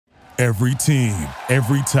Every team,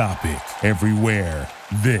 every topic, everywhere.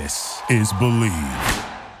 This is Bleav.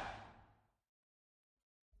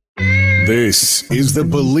 This is the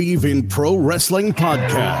Bleav in Pro Wrestling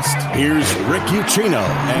podcast. Here's Rick Ucchino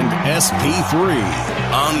and SP3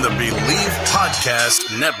 on the Bleav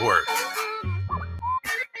Podcast Network.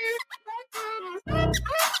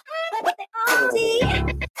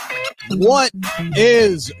 What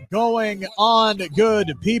is going on,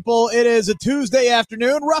 good people? It is a Tuesday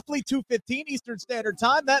afternoon, roughly 2:15 Eastern Standard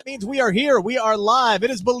Time. That means we are here. We are live.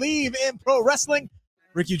 It is Bleav in Pro Wrestling.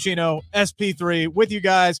 Rick Ucchino, SP3, with you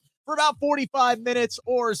guys for about 45 minutes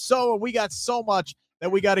or so. We got so much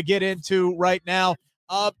that we got to get into right now.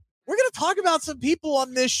 We're going to talk about some people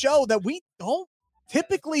on this show that we don't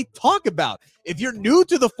typically talk about. If you're new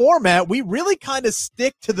to the format, we really kind of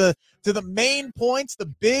stick to the main points, the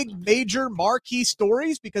big major marquee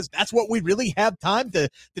stories, because that's what we really have time to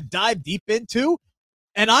dive deep into.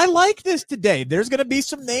 And I like this today. There's going to be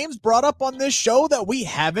some names brought up on this show that we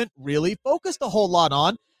haven't really focused a whole lot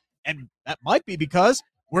on. And that might be because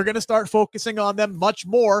we're going to start focusing on them much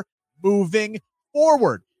more moving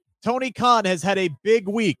forward. Tony Khan has had a big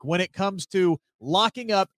week when it comes to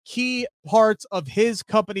locking up key parts of his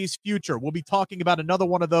company's future. We'll be talking about another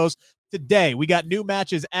one of those today. We got new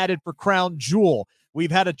matches added for Crown Jewel.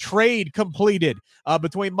 We've had a trade completed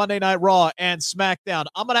between Monday Night Raw and SmackDown.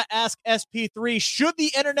 I'm going to ask SP3, should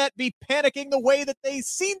the internet be panicking the way that they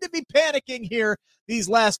seem to be panicking here these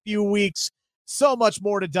last few weeks? So much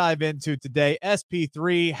more to dive into today.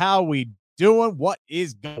 SP3, how we doing? What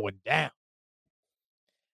is going down?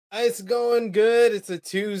 It's going good. It's a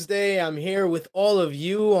Tuesday. I'm here with all of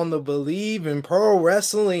you on the Bleav in Pro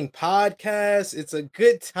Wrestling podcast. It's a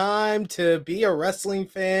good time to be a wrestling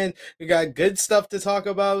fan. We got good stuff to talk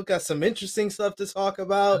about. We got some interesting stuff to talk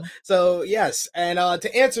about. So, yes. And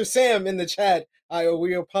to answer Sam in the chat,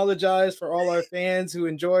 we apologize for all our fans who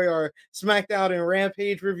enjoy our SmackDown and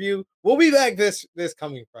Rampage review. We'll be back this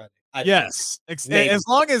coming Friday. Yes. As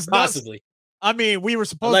long as possibly. I mean, we were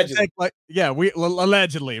supposed to take,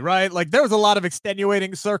 allegedly, right? Like, there was a lot of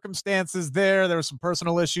extenuating circumstances there. There were some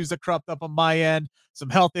personal issues that cropped up on my end,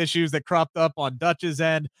 some health issues that cropped up on Dutch's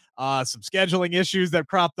end, some scheduling issues that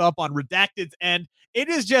cropped up on Redacted's end. It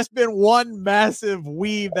has just been one massive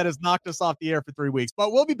weave that has knocked us off the air for 3 weeks.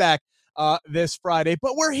 But we'll be back this Friday.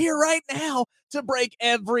 But we're here right now to break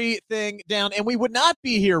everything down. And we would not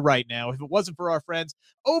be here right now if it wasn't for our friends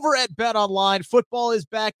over at Bet Online. Football is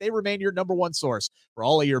back. They remain your number one source for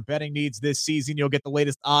all of your betting needs this season. You'll get the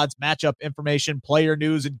latest odds, matchup information, player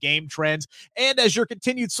news, and game trends. And as your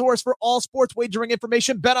continued source for all sports wagering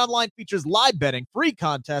information, Bet Online features live betting, free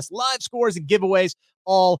contests, live scores, and giveaways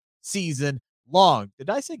all season long. Did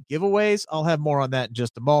I say giveaways? I'll have more on that in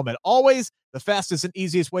just a moment. Always the fastest and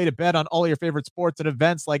easiest way to bet on all your favorite sports and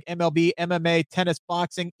events like MLB, MMA, tennis,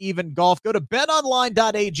 boxing, even golf. Go to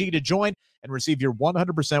betonline.ag to join and receive your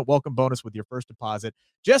 100% welcome bonus with your first deposit.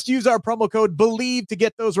 Just use our promo code Bleav to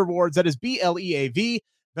get those rewards. That is BLEAV.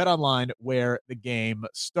 Bet Online, where the game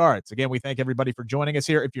starts. Again, we thank everybody for joining us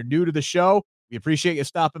here. If you're new to the show, we appreciate you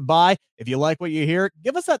stopping by. If you like what you hear,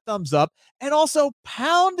 give us that thumbs up and also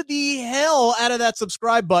pound the hell out of that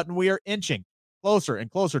subscribe button. We are inching closer and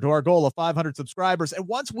closer to our goal of 500 subscribers. And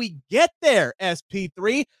once we get there,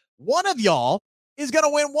 SP3, one of y'all is going to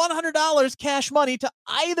win $100 cash money to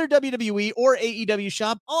either WWE or AEW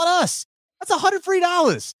shop on us. That's $100 free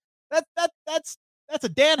dollars. That's a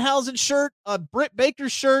Danhausen shirt, a Britt Baker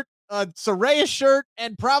shirt, a Saraya shirt,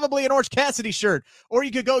 and probably an Orange Cassidy shirt. Or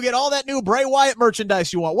you could go get all that new Bray Wyatt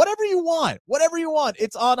merchandise you want. Whatever you want.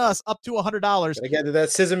 It's on us, up to $100. I get that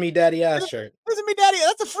Scissor Me Daddy ass shirt. Scissor Me Daddy,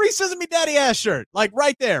 that's a free Scissor Me Daddy ass shirt. Like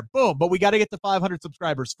right there. Boom. But we got to get to 500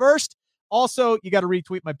 subscribers first. Also, you got to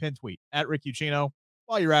retweet my pin tweet at Rick Ucchino.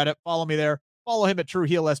 While you're at it, follow me there. Follow him at True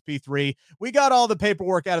Heel SP3. We got all the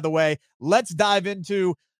paperwork out of the way. Let's dive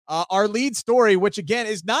into our lead story, which again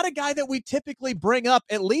is not a guy that we typically bring up,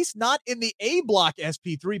 at least not in the A block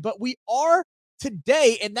SP3, but we are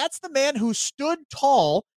today. And that's the man who stood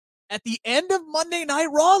tall at the end of Monday Night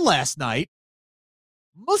Raw last night,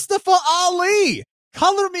 Mustafa Ali.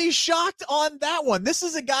 Color me shocked on that one. This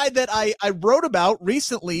is a guy that I wrote about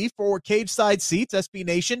recently for Cage Side Seats, SB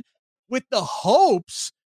Nation, with the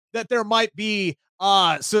hopes that there might be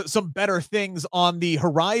some better things on the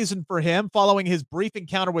horizon for him following his brief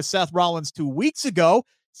encounter with Seth Rollins 2 weeks ago.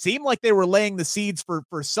 Seemed like they were laying the seeds for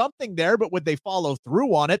something there, but would they follow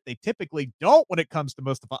through on it? They typically don't when it comes to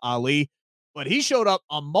Mustafa Ali, but he showed up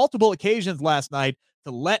on multiple occasions last night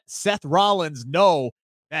to let Seth Rollins know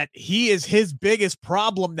that he is his biggest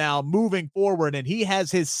problem now moving forward, and he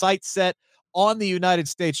has his sights set on the United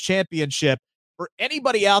States Championship. for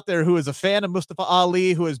anybody out there who is a fan of Mustafa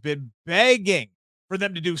Ali, who has been begging for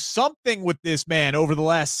them to do something with this man over the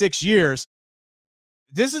last 6 years,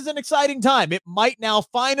 this is an exciting time. It might now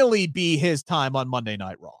finally be his time on Monday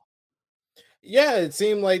Night Raw. Yeah, it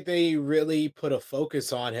seemed like they really put a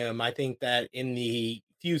focus on him. I think that in the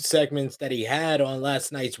few segments that he had on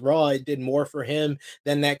last night's Raw, it did more for him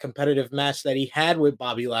than that competitive match that he had with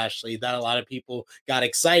Bobby Lashley that a lot of people got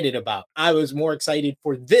excited about. I was more excited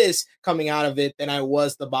for this coming out of it than I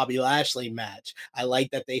was the Bobby Lashley match. I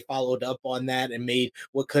like that they followed up on that and made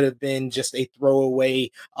what could have been just a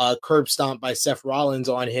throwaway curb stomp by Seth Rollins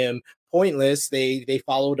on him pointless. They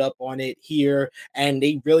followed up on it here, and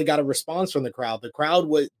they really got a response from the crowd. The crowd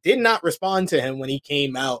did not respond to him when he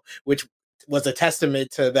came out, which was a testament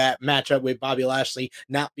to that matchup with Bobby Lashley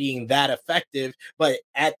not being that effective. But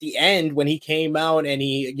at the end, when he came out and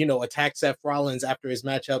he, attacked Seth Rollins after his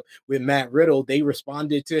matchup with Matt Riddle, they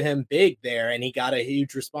responded to him big there, and he got a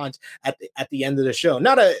huge response at the end of the show.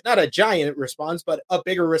 Not a giant response, but a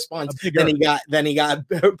bigger response than he got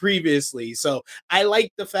previously. So I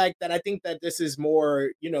like the fact that I think that this is more,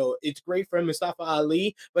 it's great for Mustafa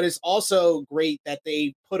Ali, but it's also great that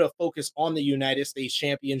they put a focus on the United States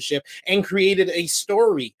Championship and created a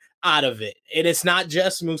story out of it. And it's not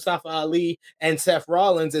just Mustafa Ali and Seth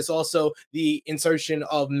Rollins, it's also the insertion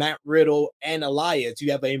of Matt Riddle and Elias.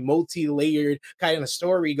 You have a multi-layered kind of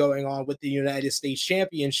story going on with the United States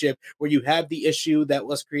Championship, where you have the issue that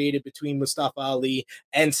was created between Mustafa Ali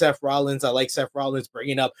and Seth Rollins. I like Seth Rollins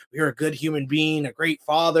bringing up, you're a good human being, a great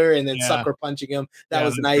father, and then sucker punching him. That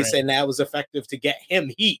was nice, great. And that was effective to get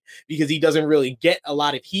him heat, because he doesn't really get a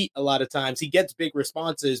lot of heat a lot of times. He gets big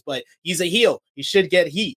responses, but he's a heel. He should get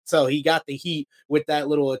heat. So he got the heat with that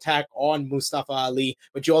little attack on Mustafa Ali.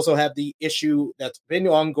 But you also have the issue that's been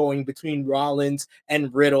ongoing between Rollins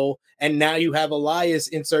and Riddle. And now you have Elias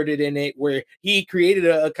inserted in it, where he created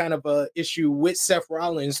a kind of a issue with Seth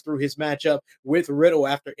Rollins through his matchup with Riddle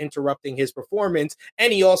after interrupting his performance.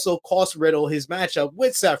 And he also cost Riddle his matchup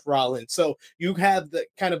with Seth Rollins. So you have the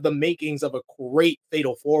kind of the makings of a great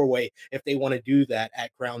fatal four-way if they want to do that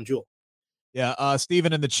at Crown Jewel. Yeah,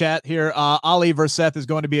 Steven in the chat here. Ali versus Seth is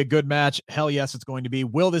going to be a good match. Hell yes, it's going to be.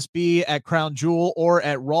 Will this be at Crown Jewel or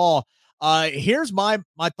at Raw? Here's my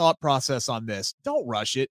thought process on this. Don't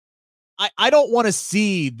rush it. I don't want to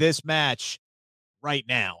see this match right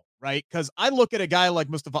now, right? Because I look at a guy like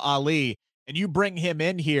Mustafa Ali, and you bring him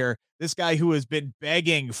in here, this guy who has been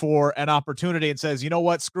begging for an opportunity and says, you know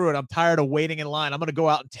what, screw it. I'm tired of waiting in line. I'm going to go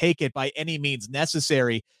out and take it by any means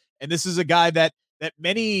necessary. And this is a guy that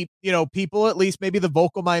many, people, at least maybe the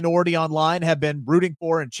vocal minority online, have been rooting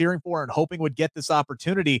for and cheering for and hoping would get this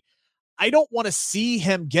opportunity. I don't want to see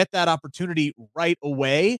him get that opportunity right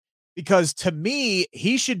away, because to me,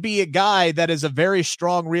 he should be a guy that is a very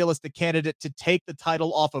strong, realistic candidate to take the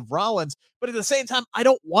title off of Rollins. But at the same time, I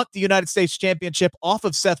don't want the United States Championship off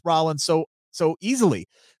of Seth Rollins so easily.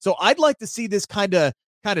 So I'd like to see this kind of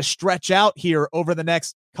stretch out here over the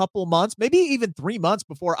next couple months, maybe even 3 months,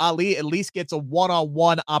 before Ali at least gets a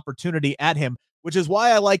one-on-one opportunity at him, which is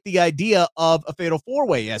why I like the idea of a fatal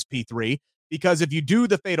four-way SP3, because if you do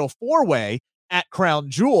the fatal four-way at Crown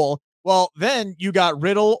Jewel, well, then you got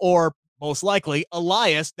Riddle, or most likely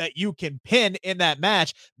Elias, that you can pin in that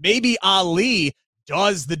match. Maybe Ali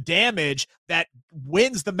does the damage that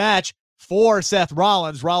wins the match for Seth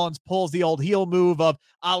Rollins. Rollins pulls the old heel move of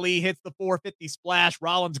Ali hits the 450 splash.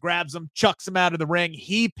 Rollins grabs him, chucks him out of the ring.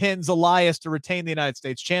 He pins Elias to retain the United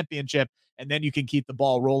States Championship, and then you can keep the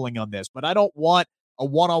ball rolling on this. But I don't want a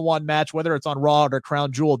one-on-one match, whether it's on Raw or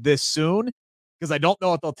Crown Jewel, this soon, because I don't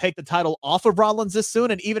know if they'll take the title off of Rollins this soon.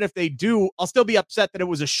 And even if they do, I'll still be upset that it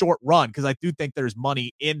was a short run, because I do think there's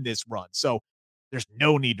money in this run. So there's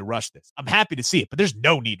no need to rush this. I'm happy to see it, but there's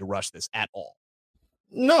no need to rush this at all.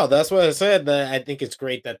 No, that's what I said. That I think it's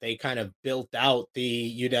great that they kind of built out the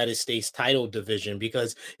United States title division,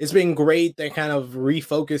 because it's been great. They kind of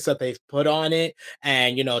refocus that they've put on it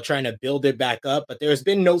and, trying to build it back up. But there's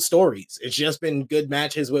been no stories. It's just been good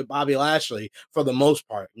matches with Bobby Lashley for the most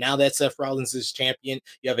part. Now that Seth Rollins is champion,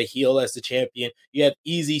 you have a heel as the champion. You have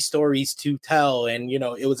easy stories to tell. And,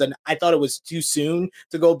 I thought it was too soon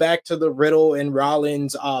to go back to the Riddle and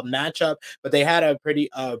Rollins matchup, but they had a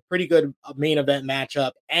pretty good main event matchup.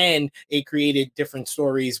 And it created different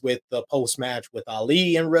stories with the post-match with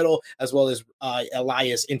Ali and Riddle, as well as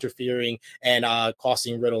Elias interfering and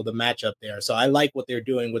costing Riddle the matchup there. So I like what they're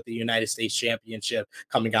doing with the United States Championship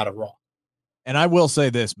coming out of Raw. And I will say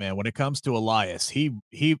this, man, when it comes to Elias,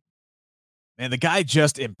 man, the guy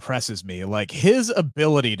just impresses me. Like, his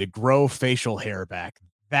ability to grow facial hair back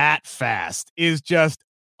that fast is just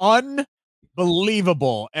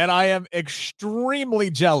believable. And I am extremely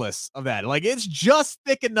jealous of that. Like, it's just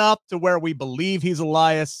thick enough to where we believe he's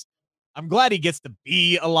Elias. I'm glad he gets to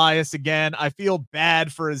be Elias again. I feel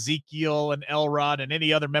bad for Ezekiel and Elrod and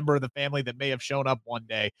any other member of the family that may have shown up one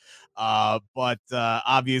day. But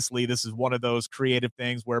obviously, this is one of those creative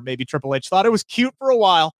things where maybe Triple H thought it was cute for a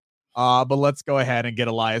while. But let's go ahead and get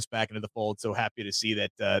Elias back into the fold. So happy to see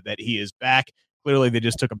that that he is back. Clearly, they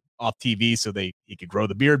just took him off TV so he could grow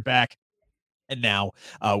the beard back. And now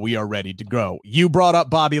we are ready to go. You brought up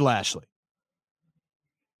Bobby Lashley.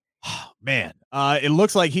 Man, it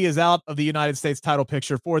looks like he is out of the United States title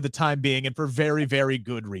picture for the time being, and for very, very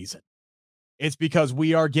good reason. It's because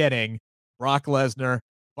we are getting Brock Lesnar,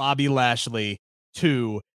 Bobby Lashley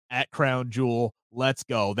 2 at Crown Jewel. Let's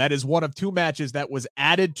go. That is one of 2 matches that was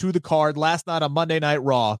added to the card last night on Monday Night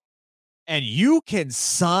Raw. And you can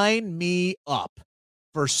sign me up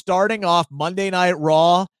for starting off Monday Night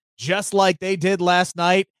Raw just like they did last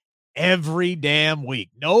night every damn week.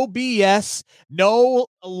 No BS, no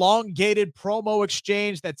elongated promo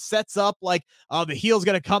exchange that sets up like the heel's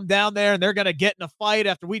going to come down there and they're going to get in a fight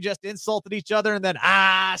after we just insulted each other and then,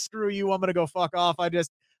 screw you, I'm going to go fuck off.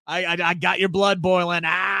 I got your blood boiling.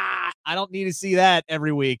 I don't need to see that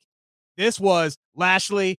every week. This was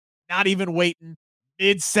Lashley not even waiting,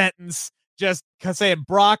 mid-sentence, just saying,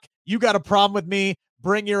 Brock, you got a problem with me,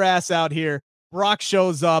 bring your ass out here. Brock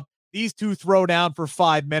shows up. These 2 throw down for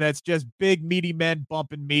 5 minutes, just big, meaty men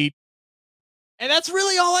bumping meat. And that's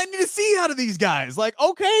really all I need to see out of these guys. Like,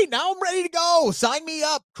 okay, now I'm ready to go. Sign me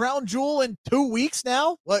up. Crown Jewel in 2 weeks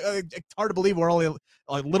now. Like, it's hard to believe we're only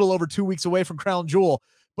a little over 2 weeks away from Crown Jewel.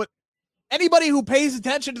 But anybody who pays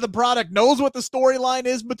attention to the product knows what the storyline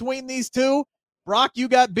is between these two. Brock, you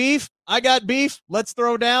got beef. I got beef. Let's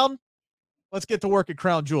throw down. Let's get to work at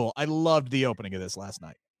Crown Jewel. I loved the opening of this last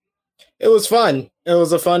night. It was fun. It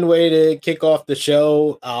was a fun way to kick off the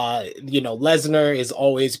show. Lesnar is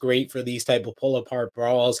always great for these type of pull-apart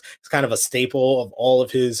brawls. It's kind of a staple of all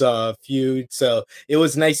of his feuds. So it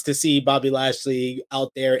was nice to see Bobby Lashley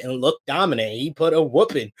out there and look dominant. He put a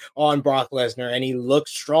whooping on Brock Lesnar, and he looked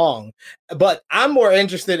strong. But I'm more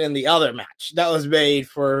interested in the other match that was made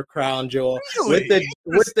for Crown Jewel with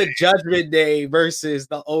the Judgment Day versus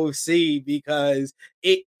the OC, because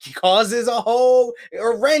it causes a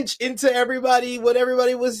wrench into everybody. What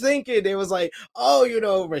everybody was thinking, it was like,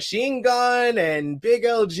 Machine Gun and Big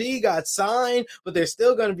LG got signed, but they're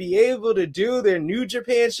still going to be able to do their New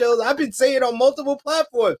Japan shows. I've been saying on multiple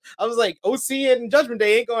platforms, I was like, OC and Judgment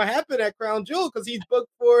Day ain't going to happen at Crown Jewel because he's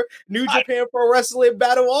booked for New Japan Pro Wrestling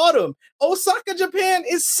Battle Autumn. Osaka, Japan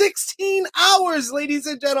is 16 hours, ladies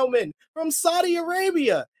and gentlemen, from Saudi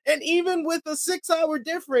Arabia. And even with a 6-hour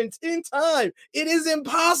difference in time, it is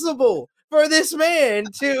impossible for this man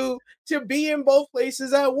to be in both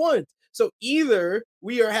places at once. So either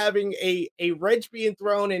we are having a wrench being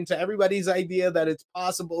thrown into everybody's idea that it's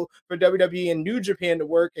possible for WWE and New Japan to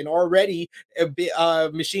work, and already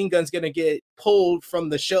Machine Gun's going to get pulled from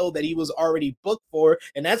the show that he was already booked for.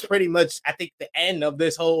 And that's pretty much, I think, the end of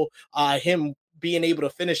this whole him being able to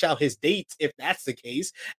finish out his dates, if that's the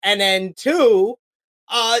case. And then 2,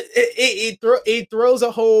 it throws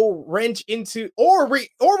a whole wrench into, or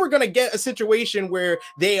we're gonna get a situation where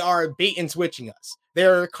they are bait and switching us.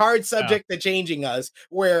 They're card subject to changing us,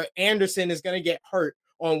 where Anderson is gonna get hurt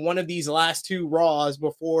on one of these last 2 Raws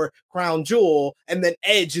before Crown Jewel, and then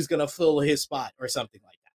Edge is gonna fill his spot or something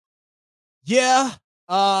like that. Yeah,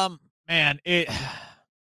 man,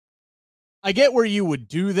 I get where you would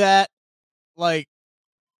do that. Like,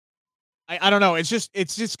 I don't know. It's just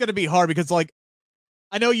going to be hard because, like,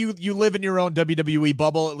 I know you live in your own WWE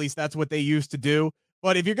bubble. At least that's what they used to do.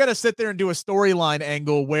 But if you're going to sit there and do a storyline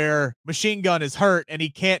angle where Machine Gun is hurt and he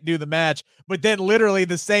can't do the match, but then literally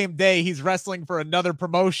the same day he's wrestling for another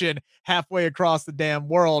promotion halfway across the damn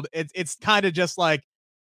world, it's kind of just like,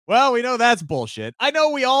 well, we know that's bullshit. I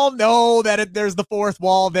know we all know that there's the fourth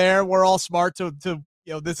wall there. We're all smart to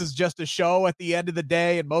this is just a show at the end of the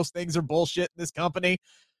day, and most things are bullshit in this company.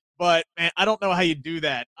 But man, I don't know how you do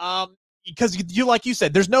that. Because you like you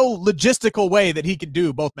said, there's no logistical way that he can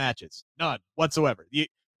do both matches. None whatsoever.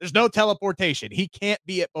 There's no teleportation. He can't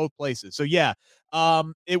be at both places. So yeah,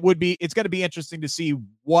 it's going to be interesting to see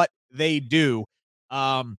what they do.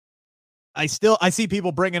 I see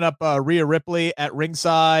people bringing up Rhea Ripley at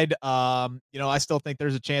ringside. I still think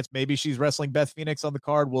there's a chance maybe she's wrestling Beth Phoenix on the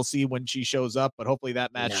card. We'll see when she shows up, but hopefully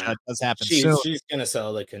that match does happen soon. She's gonna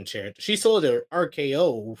sell the concerto. She sold her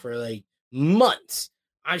RKO for like months.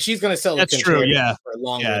 She's gonna sell the concerto for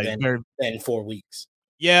longer than 4 weeks.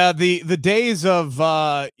 Yeah, the days of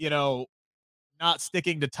not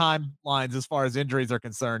sticking to timelines as far as injuries are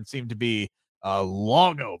concerned seem to be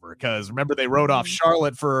long over, because remember they wrote off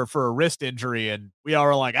Charlotte for a wrist injury, and we all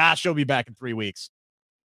were like, she'll be back in 3 weeks.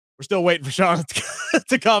 We're still waiting for Charlotte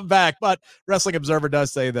to come back, but Wrestling Observer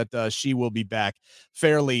does say that she will be back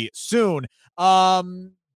fairly soon.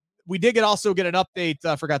 We did also get an update.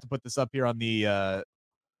 I forgot to put this up here on the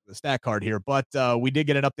stat card here, but we did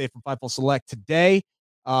get an update from Fightful Select today.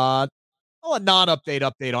 A non-update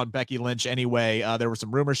update on Becky Lynch anyway. There were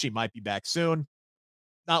some rumors she might be back soon.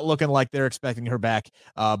 Not looking like they're expecting her back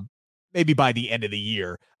maybe by the end of the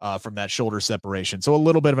year from that shoulder separation. So a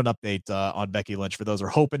little bit of an update on Becky Lynch for those who are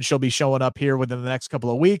hoping she'll be showing up here within the next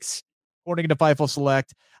couple of weeks. According to Fightful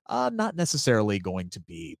Select, not necessarily going to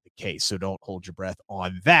be the case. So don't hold your breath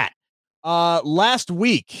on that. Last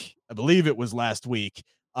week, I Bleav it was last week,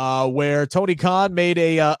 where Tony Khan made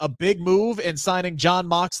a big move in signing Jon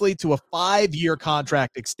Moxley to a 5-year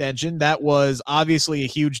contract extension. That was obviously a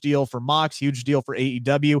huge deal for Mox, huge deal for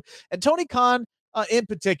AEW. And Tony Khan, in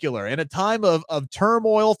particular, in a time of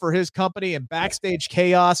turmoil for his company and backstage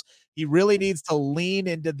chaos, he really needs to lean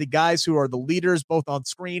into the guys who are the leaders, both on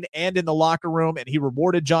screen and in the locker room. And he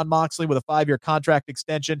rewarded Jon Moxley with a 5-year contract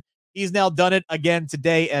extension. He's now done it again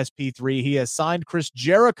today, SP3. He has signed Chris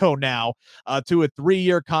Jericho now to a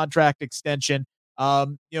 3-year contract extension.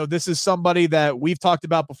 This is somebody that we've talked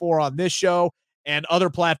about before on this show and other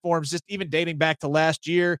platforms, just even dating back to last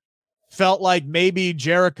year. Felt like maybe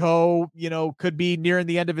Jericho, could be nearing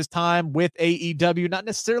the end of his time with AEW, not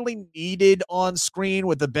necessarily needed on screen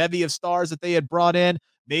with the bevy of stars that they had brought in.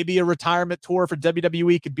 Maybe a retirement tour for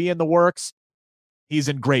WWE could be in the works. He's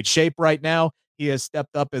in great shape right now. He has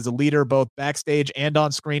stepped up as a leader, both backstage and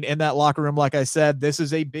on screen in that locker room. Like I said, this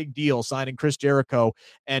is a big deal, signing Chris Jericho,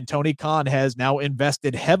 and Tony Khan has now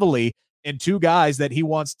invested heavily in 2 guys that he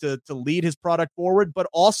wants to lead his product forward, but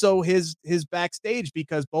also his backstage,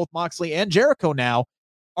 because both Moxley and Jericho now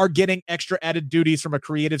are getting extra added duties from a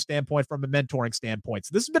creative standpoint, from a mentoring standpoint.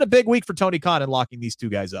 So this has been a big week for Tony Khan in locking these 2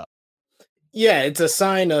 guys up. Yeah, it's a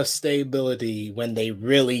sign of stability when they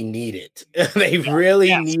really need it. They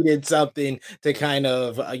really needed something to kind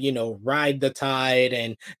of, ride the tide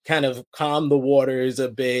and kind of calm the waters a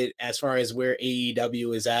bit as far as where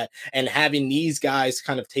AEW is at. And having these guys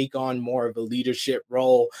kind of take on more of a leadership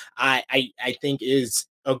role, I think is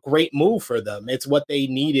a great move for them. It's what they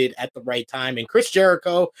needed at the right time. And Chris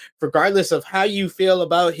Jericho, regardless of how you feel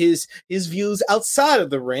about his views outside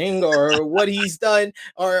of the ring or what he's done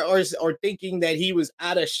or thinking that he was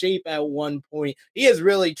out of shape at one point, he has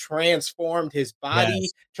really transformed his body,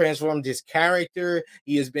 transformed his character.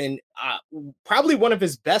 He has been probably one of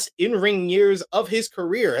his best in-ring years of his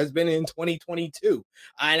career has been in 2022.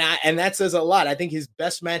 And that says a lot. I think his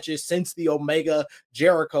best matches since the Omega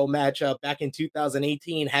Jericho matchup back in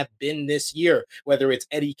 2018 have been this year, whether it's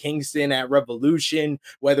Eddie Kingston at Revolution,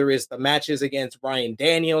 whether it's the matches against Bryan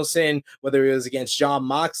Danielson, whether it was against Jon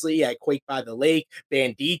Moxley at Quake by the Lake,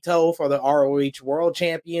 Bandito for the ROH World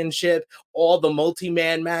Championship, all the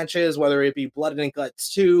multi-man matches, whether it be Blood and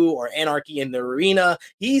Guts 2 or Anarchy in the Arena.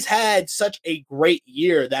 He's had such a great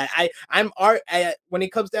year that when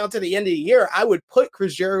it comes down to the end of the year, I would put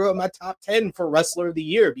Chris Jericho in my top 10 for Wrestler of the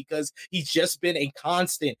Year, because he's just been a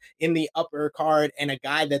constant in the upper card and a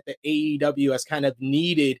guy that the AEW has kind of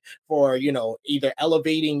needed for, either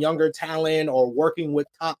elevating younger talent or working with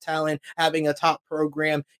top talent, having a top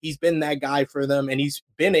program. He's been that guy for them, and he's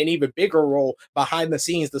been an even bigger role behind the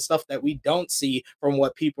scenes, the stuff that we don't see from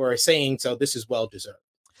what people are saying. So this is well deserved.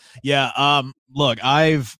 Yeah. Look,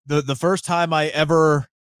 the first time I ever,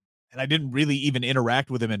 and I didn't really even interact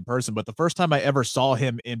with him in person, but the first time I ever saw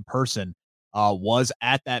him in person was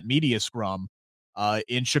at that media scrum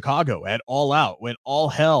in Chicago at All Out, when all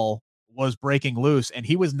hell was breaking loose, and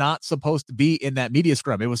he was not supposed to be in that media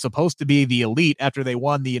scrum. It was supposed to be the Elite after they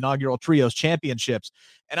won the inaugural Trios Championships.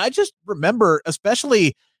 And I just remember,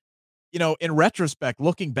 especially, in retrospect,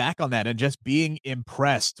 looking back on that and just being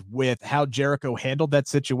impressed with how Jericho handled that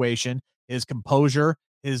situation, his composure,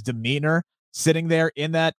 his demeanor, sitting there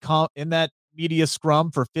in that media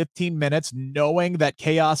scrum for 15 minutes, knowing that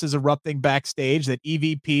chaos is erupting backstage, that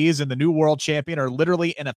EVPs and the new world champion are literally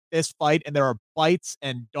in a fist fight, and there are fights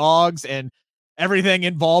and dogs and everything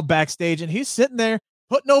involved backstage. And he's sitting there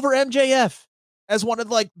putting over MJF as one of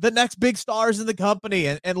the next big stars in the company,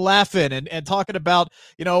 and laughing and talking about,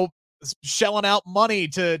 shelling out money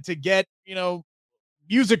to get,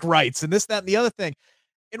 music rights and this, that, and the other thing.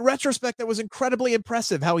 In retrospect, that was incredibly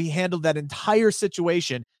impressive how he handled that entire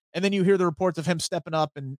situation. And then you hear the reports of him stepping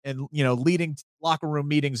up and leading locker room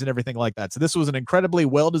meetings and everything like that. So this was an incredibly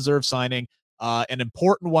well-deserved signing, an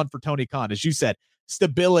important one for Tony Khan. As you said,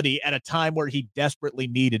 stability at a time where he desperately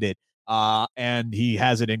needed it. And he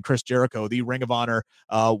has it in Chris Jericho, the Ring of Honor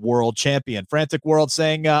world champion. Frantic World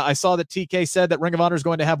saying, I saw that TK said that Ring of Honor is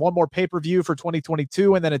going to have one more pay-per-view for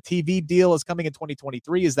 2022 and then a TV deal is coming in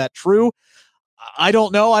 2023. Is that true? I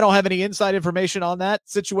don't know. I don't have any inside information on that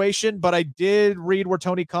situation, but I did read where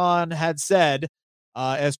Tony Khan had said,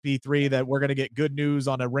 SP3, that we're going to get good news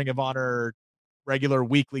on a Ring of Honor regular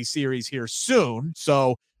weekly series here soon.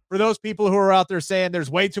 So for those people who are out there saying there's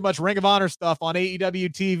way too much Ring of Honor stuff on AEW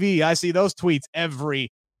TV, I see those tweets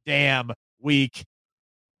every damn week.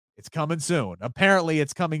 It's coming soon. Apparently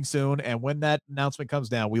it's coming soon. And when that announcement comes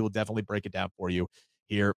down, we will definitely break it down for you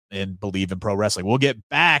here in Bleav in Pro Wrestling. We'll get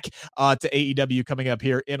back to AEW coming up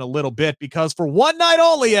here in a little bit, because for one night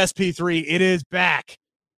only, SP3, it is back.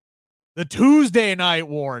 The Tuesday Night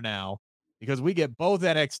War now, because we get both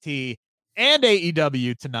NXT and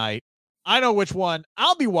AEW tonight. I know which one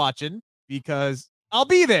I'll be watching because I'll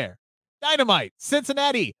be there. Dynamite,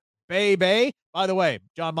 Cincinnati, baby. By the way,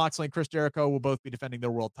 Jon Moxley and Chris Jericho will both be defending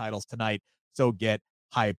their world titles tonight, so get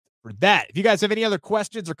hyped for that. If you guys have any other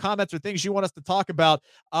questions or comments or things you want us to talk about,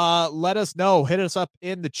 let us know. Hit us up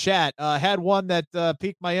in the chat. Had one that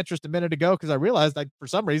piqued my interest a minute ago because I realized for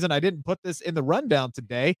some reason I didn't put this in the rundown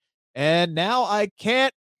today, and now I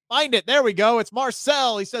can't find it. There we go. It's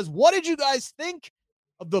Marcel. He says, what did you guys think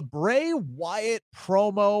of the Bray Wyatt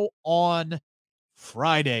promo on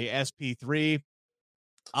Friday, SP3?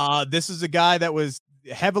 This is a guy that was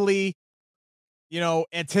heavily,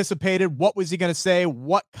 anticipated. What was he going to say?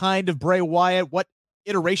 What kind of Bray Wyatt? What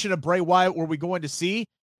iteration of Bray Wyatt were we going to see?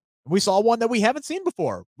 We saw one that we haven't seen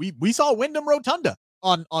before. We saw Wyndham Rotunda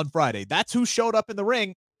on Friday. That's who showed up in the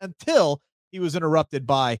ring until he was interrupted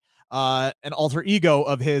by an alter ego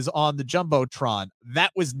of his on the Jumbotron.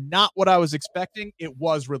 That was not what I was expecting. It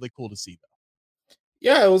was really cool to see, though.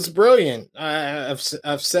 Yeah, it was brilliant. I've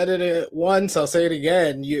said it once. I'll say it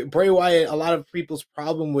again. Bray Wyatt, a lot of people's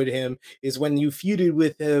problem with him is when you feuded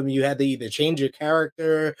with him, you had to either change your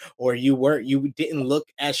character or you didn't look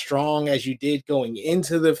as strong as you did going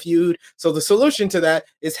into the feud. So the solution to that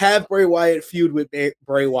is have Bray Wyatt feud with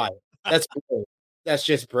Bray Wyatt. That's brilliant. That's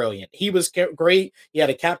just brilliant. He was great. He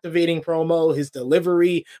had a captivating promo. His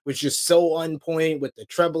delivery was just so on point with the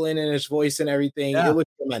trebling in his voice and everything. Yeah. It was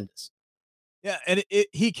tremendous. Yeah, and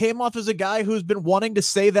he came off as a guy who's been wanting to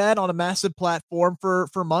say that on a massive platform for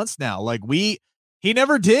months now. Like he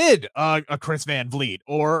never did a Chris Van Vliet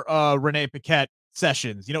or Renee Paquette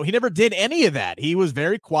sessions. He never did any of that. He was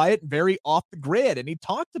very quiet and very off the grid, and he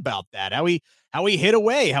talked about that, how he hid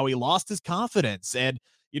away, how he lost his confidence, and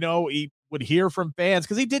he would hear from fans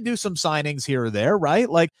because he did do some signings here or there, right?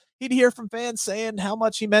 Like he'd hear from fans saying how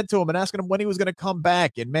much he meant to him and asking him when he was going to come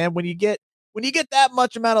back. And man, when you get that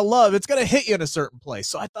much amount of love, it's going to hit you in a certain place.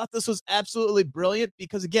 So I thought this was absolutely brilliant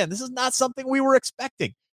because, again, this is not something we were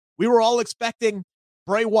expecting. We were all expecting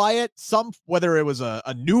Bray Wyatt, whether it was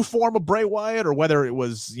a new form of Bray Wyatt or whether it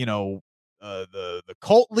was, the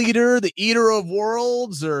cult leader, the eater of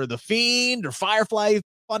worlds, or the Fiend or Firefly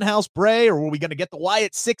Funhouse Bray, or were we going to get the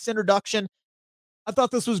Wyatt 6 introduction? I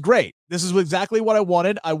thought this was great. This is exactly what I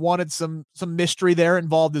wanted. I wanted some mystery there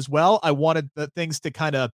involved as well. I wanted the things to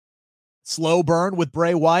kind of slow burn with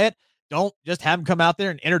Bray Wyatt. Don't just have him come out there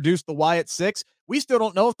and introduce the Wyatt 6. We still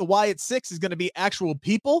don't know if the Wyatt 6 is going to be actual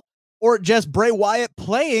people or just Bray Wyatt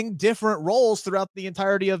playing different roles throughout the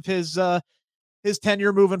entirety of his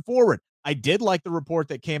tenure moving forward. I did like the report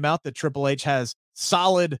that came out that Triple H has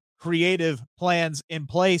solid creative plans in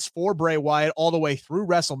place for Bray Wyatt all the way through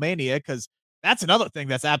WrestleMania, because that's another thing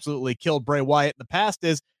that's absolutely killed Bray Wyatt in the past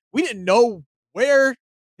is we didn't know where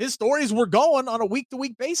his stories were going on a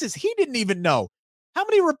week-to-week basis. He didn't even know. How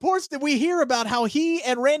many reports did we hear about how he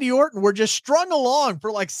and Randy Orton were just strung along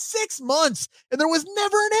for like 6 months and there was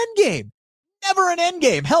never an end game? Never an end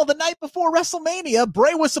game. Hell, the night before WrestleMania,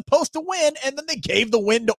 Bray was supposed to win, and then they gave the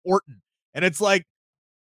win to Orton. And it's like,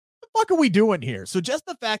 what the fuck are we doing here? So just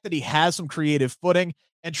the fact that he has some creative footing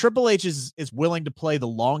and Triple H is willing to play the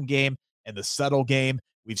long game and the subtle game.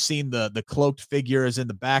 We've seen the cloaked figures in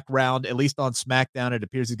the background, at least on SmackDown. It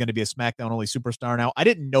appears he's going to be a SmackDown only superstar now. I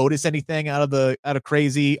didn't notice anything out of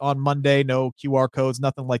crazy on Monday. No QR codes,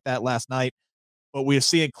 nothing like that last night. But we're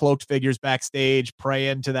seeing cloaked figures backstage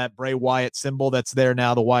praying to that Bray Wyatt symbol that's there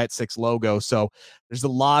now, the Wyatt 6 logo. So there's a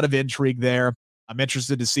lot of intrigue there. I'm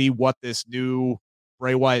interested to see what this new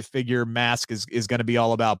Bray Wyatt figure mask is going to be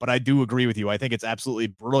all about. But I do agree with you. I think it's absolutely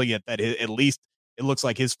brilliant that at least it looks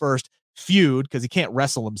like his first feud, because he can't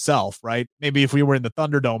wrestle himself, right? Maybe if we were in the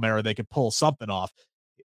Thunderdome era, they could pull something off.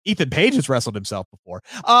 Ethan Page has wrestled himself before.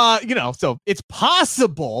 So it's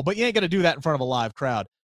possible, but you ain't going to do that in front of a live crowd.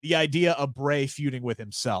 the idea of Bray feuding with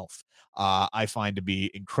himself, I find to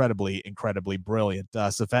be incredibly, incredibly brilliant.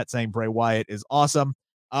 Safet saying Bray Wyatt is awesome.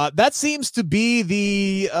 That seems to be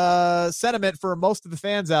the sentiment for most of the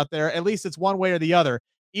fans out there. At least it's one way or the other.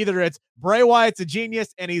 Either it's Bray Wyatt's a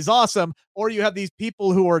genius and he's awesome, or you have these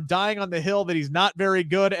people who are dying on the hill that he's not very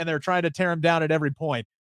good and they're trying to tear him down at every point.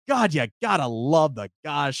 God, you gotta love the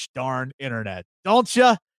gosh darn internet, don't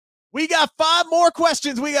you? We got 5 more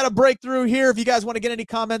questions we got to break through here. If you guys want to get any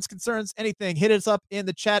comments, concerns, anything, hit us up in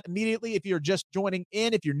the chat immediately. If you're just joining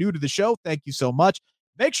in, if you're new to the show, thank you so much.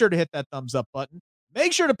 Make sure to hit that thumbs up button.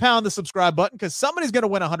 Make sure to pound the subscribe button because somebody's going to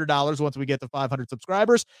win $100 once we get to 500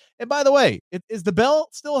 subscribers. And by the way, is the bell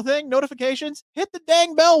still a thing? Notifications? Hit the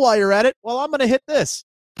dang bell while you're at it. Well, I'm going to hit this.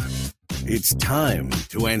 It's time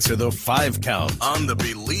to answer the 5 count on the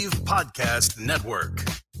Bleav Podcast Network.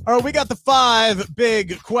 All right, we got the 5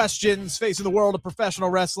 big questions facing the world of professional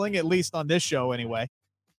wrestling, at least on this show anyway.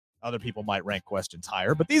 Other people might rank questions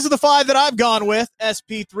higher, but these are the 5 that I've gone with,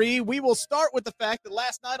 SP3. We will start with the fact that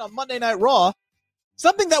last night on Monday Night Raw,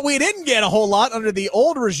 something that we didn't get a whole lot under the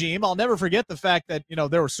old regime, I'll never forget the fact that,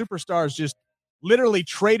 there were superstars just literally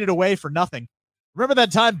traded away for nothing. Remember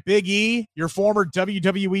that time Big E, your former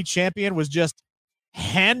WWE champion, was just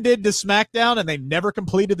handed to SmackDown and they never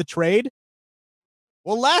completed the trade?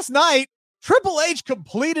 Well, last night, Triple H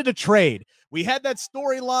completed a trade. We had that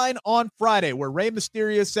storyline on Friday where Rey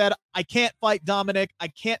Mysterio said, I can't fight Dominic. I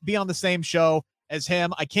can't be on the same show as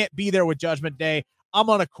him. I can't be there with Judgment Day. I'm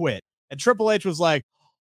going to quit. And Triple H was like,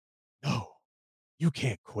 no, you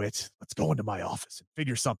can't quit. Let's go into my office and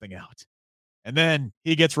figure something out. And then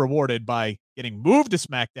he gets rewarded by getting moved to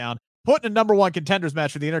SmackDown, put in a number 1 contenders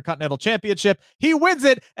match for the Intercontinental Championship. He wins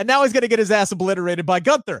it, and now he's going to get his ass obliterated by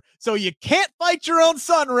Gunther. So you can't fight your own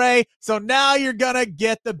son, Ray. So now you're going to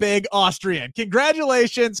get the big Austrian.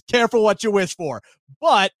 Congratulations. Careful what you wish for.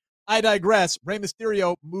 But I digress. Rey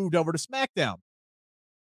Mysterio moved over to SmackDown.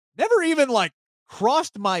 Never even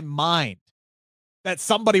crossed my mind that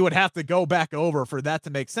somebody would have to go back over for that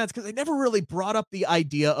to make sense because they never really brought up the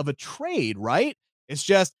idea of a trade, right? It's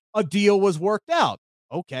just a deal was worked out.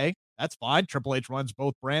 Okay, that's fine. Triple H runs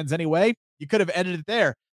both brands anyway. You could have ended it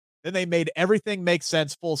there. Then they made everything make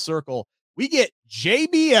sense full circle. We get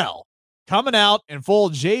JBL coming out in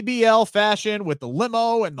full JBL fashion with the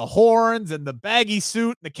limo and the horns and the baggy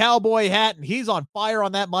suit and the cowboy hat, and he's on fire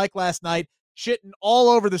on that mic last night, shitting all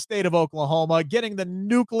over the state of Oklahoma, getting the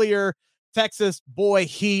nuclear Texas boy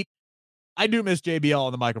heat. I do miss JBL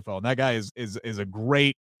on the microphone. That guy is a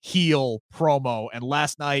great heel promo, and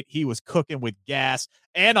last night he was cooking with gas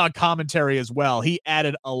and on commentary as well. He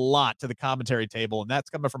added a lot to the commentary table, and that's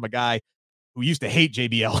coming from a guy who used to hate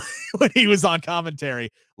JBL when he was on commentary.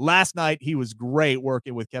 Last night he was great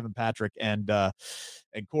working with Kevin Patrick and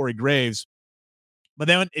Corey Graves. But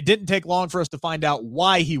then it didn't take long for us to find out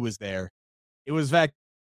why he was there. It was, in fact,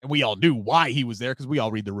 and we all knew why he was there because we all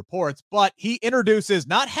read the reports, but he introduces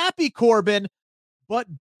not Happy Corbin, but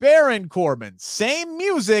Baron Corbin. Same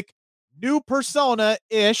music, new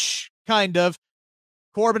persona-ish, kind of.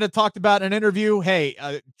 Corbin had talked about in an interview,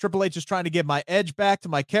 hey, Triple H is trying to give my edge back to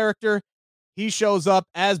my character. He shows up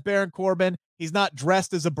as Baron Corbin. He's not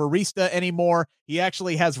dressed as a barista anymore. He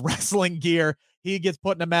actually has wrestling gear. He gets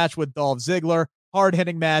put in a match with Dolph Ziggler,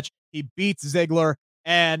 hard-hitting match. He beats Ziggler,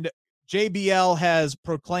 and JBL has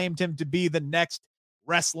proclaimed him to be the next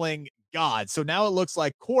wrestling god. So now it looks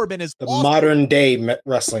like Corbin is the modern day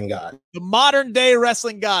wrestling god. The modern day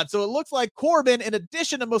wrestling god. So it looks like Corbin, in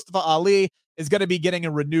addition to Mustafa Ali, is going to be getting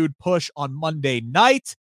a renewed push on Monday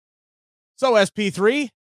night. So SP3,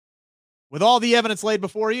 with all the evidence laid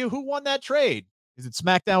before you, who won that trade? Is it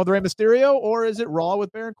SmackDown with Rey Mysterio or is it Raw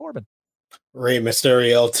with Baron Corbin? Rey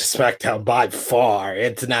Mysterio to SmackDown by far.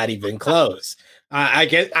 It's not even close. I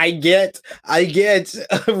get Rey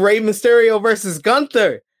Mysterio versus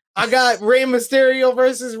Gunther. I got Rey Mysterio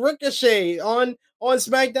versus Ricochet on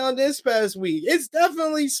SmackDown this past week. It's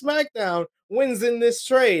definitely SmackDown wins in this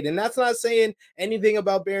trade, and that's not saying anything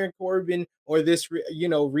about Baron Corbin or this,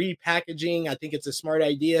 repackaging. I think it's a smart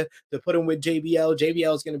idea to put him with JBL.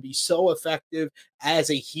 JBL is going to be so effective as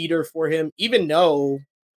a heater for him, even though,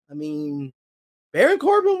 Baron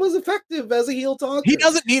Corbin was effective as a heel talker. He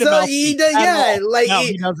doesn't need a mouthpiece.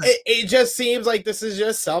 It just seems like this is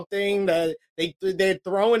just something that They're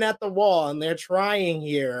throwing at the wall and they're trying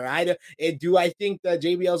here. Do I think that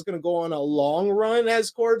JBL is going to go on a long run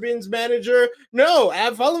as Corbin's manager? No.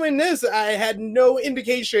 Following this, I had no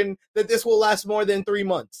indication that this will last more than 3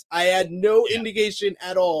 months. I had no indication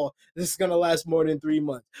at all this is going to last more than 3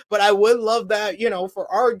 months. But I would love that,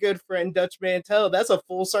 for our good friend Dutch Mantel, that's a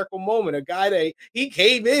full circle moment. A guy that he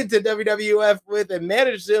came into WWF with and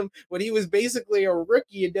managed him when he was basically a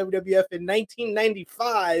rookie in WWF in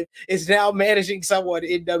 1995 is now managing someone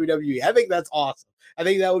in WWE. I think that's awesome. I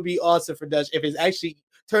think that would be awesome for Dutch if it actually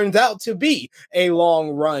turns out to be a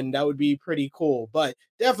long run. That would be pretty cool. But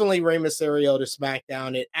definitely Rey Mysterio to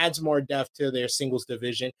SmackDown. It adds more depth to their singles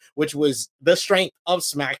division, which was the strength of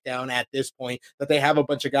SmackDown at this point, that they have a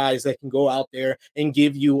bunch of guys that can go out there and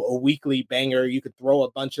give you a weekly banger. You could throw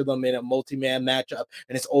a bunch of them in a multi-man matchup,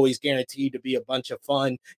 and it's always guaranteed to be a bunch of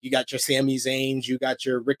fun. You got your Sami Zayns, you got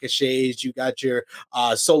your Ricochets, you got your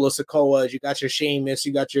Solo Sikoas, you got your Sheamus,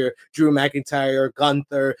 you got your Drew McIntyre,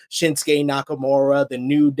 Gunther, Shinsuke Nakamura, the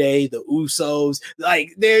New Day, the Usos.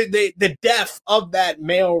 Like, the depth of that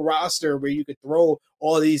male roster where you could throw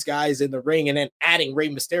all these guys in the ring and then adding Rey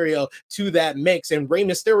Mysterio to that mix, and Rey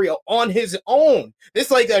Mysterio on his own.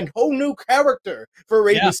 It's like a whole new character for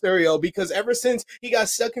Rey Mysterio, because ever since he got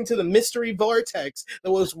stuck into the mystery vortex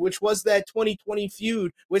which was that 2020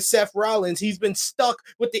 feud with Seth Rollins, he's been stuck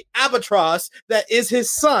with the albatross that is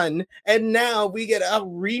his son, and now we get a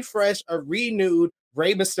refresh, a renewed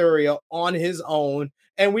Rey Mysterio on his own.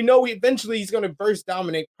 And we know eventually he's going to verse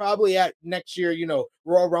Dominic, probably at next year,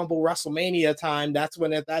 Royal Rumble, WrestleMania time. That's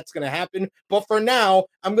when that's going to happen. But for now,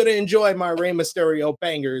 I'm going to enjoy my Rey Mysterio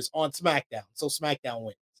bangers on SmackDown. So SmackDown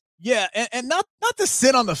wins. Yeah, and not to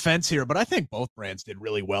sit on the fence here, but I think both brands did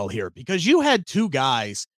really well here, because you had two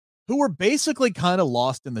guys who were basically kind of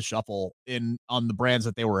lost in the shuffle on the brands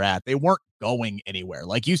that they were at. They weren't going anywhere.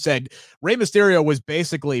 Like you said, Rey Mysterio was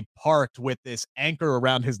basically parked with this anchor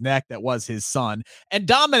around his neck that was his son. And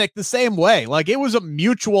Dominic the same way. Like, it was a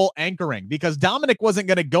mutual anchoring, because Dominic wasn't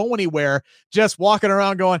going to go anywhere just walking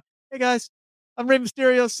around going, "Hey guys, I'm Rey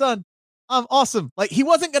Mysterio's son. I'm awesome." Like, he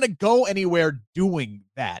wasn't going to go anywhere doing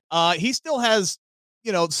that. He still has,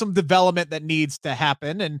 some development that needs to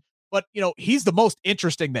happen, but he's the most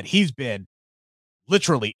interesting that he's been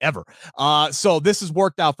literally ever. So this has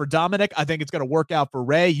worked out for Dominic. I think it's going to work out for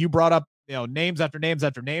Rey. You brought up, names after names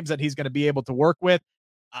after names that he's going to be able to work with.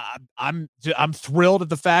 I'm thrilled at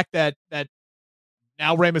the fact that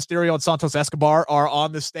now Rey Mysterio and Santos Escobar are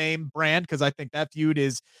on the same brand, because I think that feud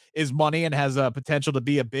is money and has a potential to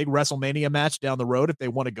be a big WrestleMania match down the road if they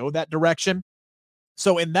want to go that direction.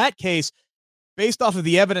 So in that case, based off of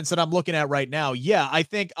the evidence that I'm looking at right now, I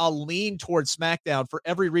think I'll lean towards SmackDown for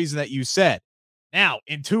every reason that you said. Now,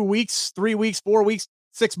 in 2 weeks, 3 weeks, 4 weeks,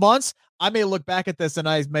 6 months, I may look back at this and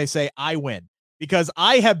I may say I win, because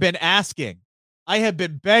I have been asking, I have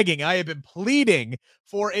been begging, I have been pleading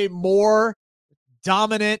for a more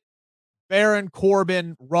dominant Baron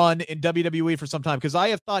Corbin run in WWE for some time, because I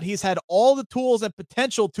have thought he's had all the tools and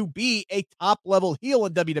potential to be a top-level heel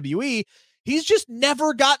in WWE. He's just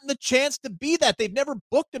never gotten the chance to be that. They've never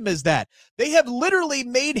booked him as that. They have literally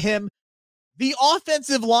made him the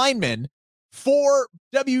offensive lineman for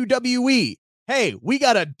WWE. Hey, we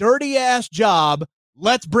got a dirty ass job.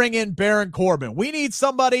 Let's bring in Baron Corbin. We need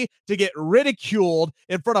somebody to get ridiculed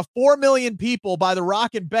in front of 4 million people by The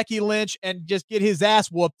Rock and Becky Lynch and just get his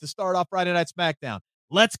ass whooped to start off Friday Night SmackDown.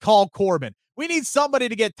 Let's call Corbin. We need somebody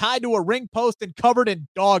to get tied to a ring post and covered in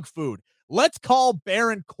dog food. Let's call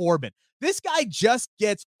Baron Corbin. This guy just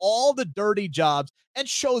gets all the dirty jobs and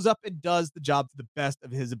shows up and does the job to the best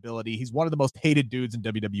of his ability. He's one of the most hated dudes in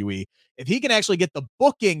WWE. If he can actually get the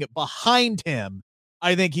booking behind him,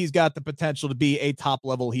 I think he's got the potential to be a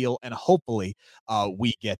top-level heel, and hopefully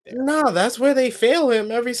we get there. No, that's where they fail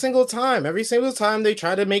him every single time. Every single time they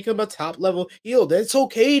try to make him a top-level heel. It's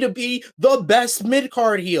okay to be the best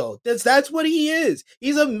mid-card heel. That's what he is.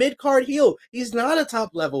 He's a mid-card heel. He's not a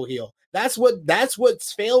top-level heel. That's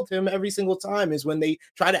what's failed him every single time, is when they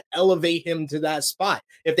try to elevate him to that spot.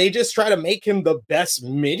 If they just try to make him the best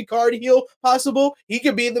mid-card heel possible, he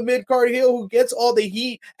could be the mid-card heel who gets all the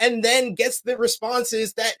heat and then gets the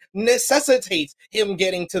responses that necessitates him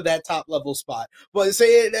getting to that top level spot. But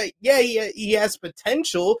say that, he has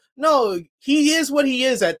potential. No, he is what he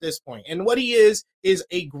is at this point. And what he is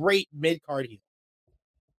a great mid-card heel.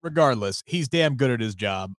 Regardless, he's damn good at his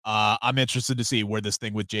job. I'm interested to see where this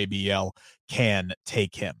thing with JBL can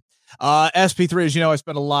take him. SP3, as you know, I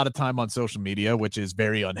spend a lot of time on social media, which is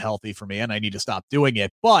very unhealthy for me, and I need to stop doing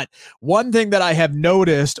it. But one thing that I have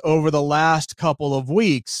noticed over the last couple of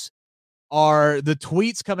weeks are the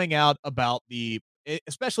tweets coming out about the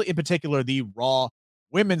especially in particular the Raw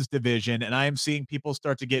women's division. And I am seeing people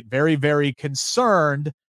start to get very, very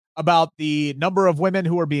concerned about the number of women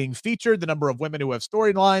who are being featured, the number of women who have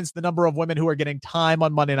storylines, the number of women who are getting time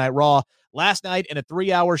on Monday Night Raw. Last night in a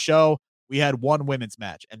 3-hour show, we had one women's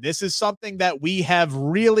match. And this is something that we have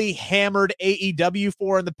really hammered AEW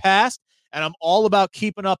for in the past. And I'm all about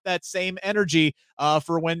keeping up that same energy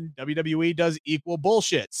for when WWE does equal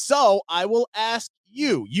bullshit. So I will ask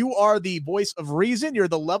you, you are the voice of reason. You're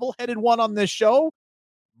the level-headed one on this show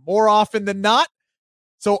more often than not.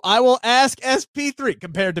 So I will ask SP3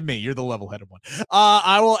 compared to me. You're the level-headed one.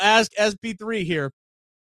 I will ask SP3 here.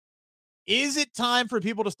 Is it time for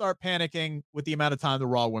people to start panicking with the amount of time the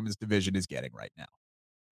Raw women's division is getting right now?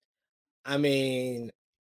 I mean,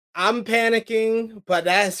 I'm panicking, but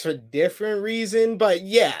that's for different reason. But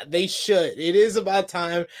yeah, they should. It is about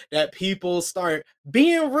time that people start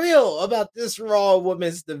being real about this Raw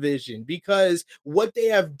women's division, because what they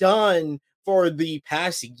have done for the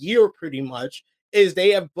past year pretty much is they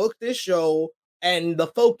have booked this show and the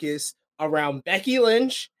focus around Becky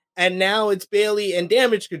Lynch, and now it's Bayley and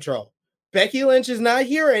Damage Control. Becky Lynch is not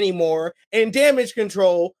here anymore, and Damage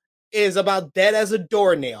Control is about dead as a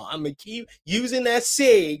doornail. I'm going to keep using that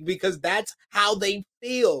sig because that's how they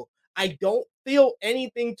feel. I don't feel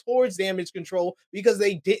anything towards Damage Control because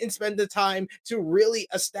they didn't spend the time to really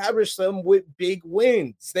establish them with big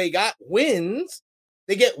wins. They got wins.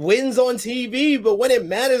 They get wins on TV, but when it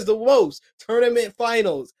matters the most, tournament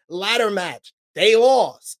finals, ladder match, they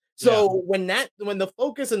lost. So when the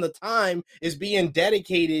focus and the time is being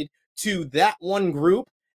dedicated to that one group,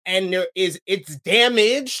 and it's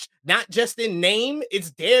damaged, not just in name,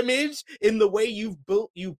 it's damaged in the way you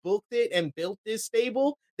booked it and built this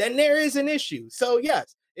stable, then there is an issue. So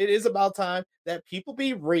yes, it is about time that people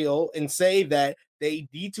be real and say that they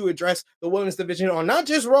need to address the women's division on not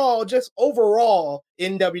just Raw, just overall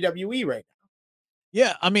in WWE right now.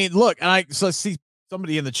 Yeah, I mean, look, and I see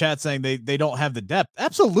somebody in the chat saying they don't have the depth.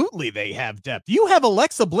 Absolutely, they have depth. You have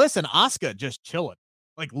Alexa Bliss and Asuka just chilling,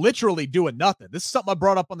 like literally doing nothing. This is something I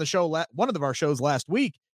brought up on the show, one of our shows last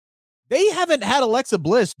week. They haven't had Alexa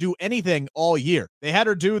Bliss do anything all year. They had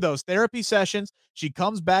her do those therapy sessions. She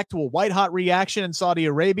comes back to a white-hot reaction in Saudi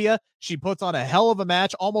Arabia. She puts on a hell of a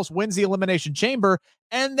match, almost wins the Elimination Chamber,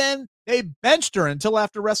 and then they benched her until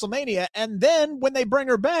after WrestleMania. And then when they bring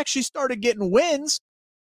her back, she started getting wins,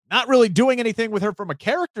 not really doing anything with her from a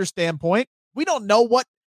character standpoint. We don't know what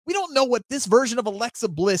this version of Alexa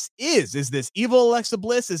Bliss is. Is this evil Alexa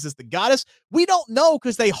Bliss? Is this the goddess? We don't know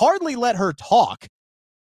because they hardly let her talk.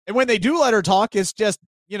 And when they do let her talk, it's just,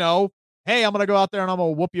 hey, I'm going to go out there and I'm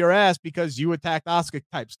going to whoop your ass because you attacked Asuka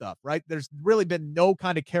type stuff, right? There's really been no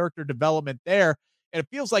kind of character development there. And it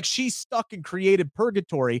feels like she's stuck in creative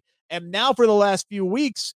purgatory. And now for the last few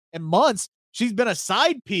weeks and months, she's been a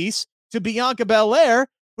side piece to Bianca Belair,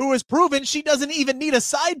 who has proven she doesn't even need a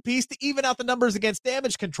side piece to even out the numbers against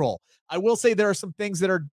Damage Control. I will say there are some things that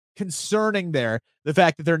are concerning there. The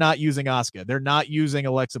fact that they're not using Asuka. They're not using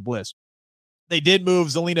Alexa Bliss. They did move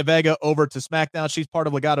Zelina Vega over to SmackDown. She's part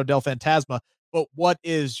of Legado del Fantasma. But what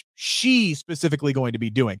is she specifically going to be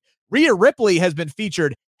doing? Rhea Ripley has been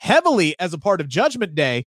featured heavily as a part of Judgment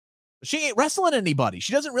Day. She ain't wrestling anybody.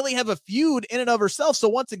 She doesn't really have a feud in and of herself. So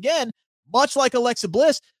once again, much like Alexa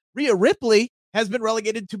Bliss, Rhea Ripley has been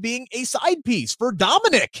relegated to being a side piece for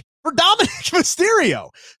Dominic Mysterio.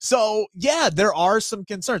 So yeah, there are some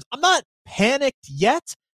concerns. I'm not panicked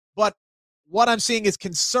yet, but what I'm seeing is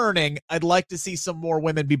concerning. I'd like to see some more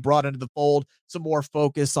women be brought into the fold, some more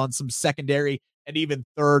focus on some secondary and even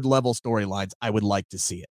third level storylines. I would like to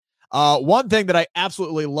see it. One thing that I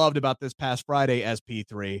absolutely loved about this past Friday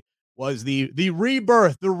SP3 was the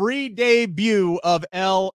rebirth, the re-debut of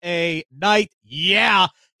LA Knight. Yeah,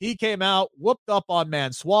 he came out, whooped up on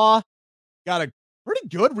Mansoor, got a pretty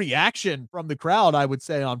good reaction from the crowd, I would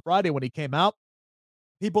say, on Friday when he came out.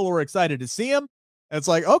 People were excited to see him. It's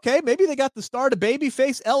like, okay, maybe they got the start of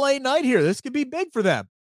babyface LA Knight here. This could be big for them.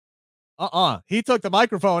 He took the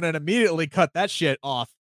microphone and immediately cut that shit off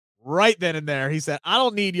right then and there. He said, I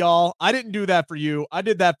don't need y'all. I didn't do that for you. I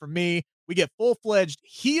did that for me. We get full-fledged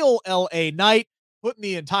heel LA Knight, putting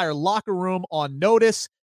the entire locker room on notice.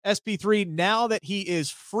 SP3, now that he is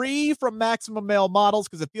free from Maximum Male Models,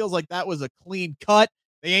 because it feels like that was a clean cut.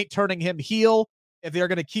 They ain't turning him heel if they're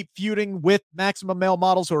going to keep feuding with Maximum Male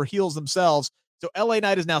Models who are heels themselves. So LA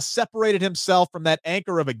Knight has now separated himself from that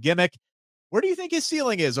anchor of a gimmick. Where do you think his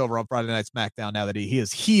ceiling is over on Friday Night SmackDown now that he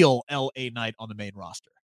is heel LA Knight on the main roster?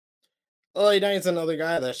 LA Knight's another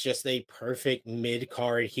guy that's just a perfect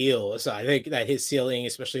mid-card heel. So I think that his ceiling,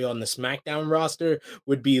 especially on the SmackDown roster,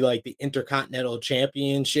 would be like the Intercontinental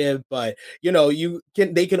Championship. But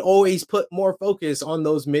they can always put more focus on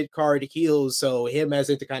those mid-card heels. So him as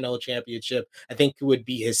Intercontinental Championship, I think would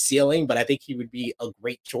be his ceiling, but I think he would be a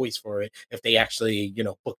great choice for it if they actually,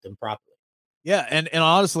 booked him properly. Yeah, and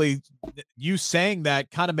honestly, you saying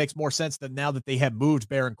that kind of makes more sense than now that they have moved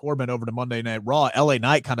Baron Corbin over to Monday Night Raw. LA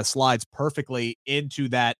Knight kind of slides perfectly into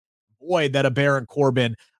that void that a Baron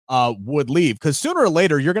Corbin would leave, because sooner or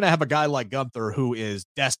later you're going to have a guy like Gunther who is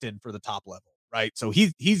destined for the top level. Right. So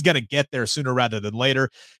he's going to get there sooner rather than later.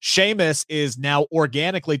 Sheamus is now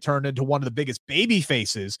organically turned into one of the biggest baby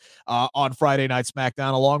faces on Friday Night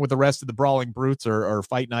SmackDown, along with the rest of the Brawling Brutes or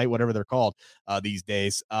Fight Night, whatever they're called these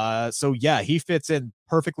days. So, yeah, he fits in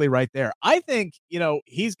perfectly right there. I think,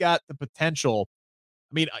 he's got the potential.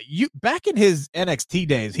 I mean, back in his NXT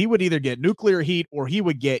days, he would either get nuclear heat or he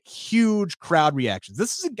would get huge crowd reactions.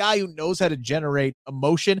 This is a guy who knows how to generate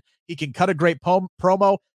emotion. He can cut a great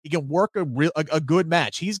promo. He can work a good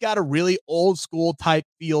match. He's got a really old school type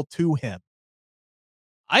feel to him.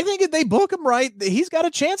 I think if they book him right, he's got a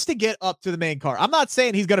chance to get up to the main card. I'm not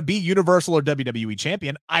saying he's going to be Universal or WWE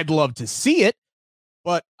champion. I'd love to see it,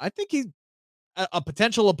 but I think he's a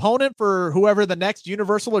potential opponent for whoever the next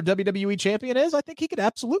Universal or WWE champion is. I think he could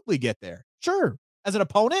absolutely get there. Sure. As an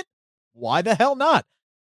opponent, why the hell not?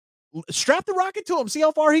 Strap the rocket to him. See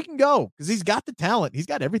how far he can go, because he's got the talent. He's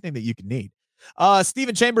got everything that you can need.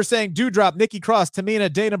 Steven Chambers saying Dewdrop, Nikki Cross,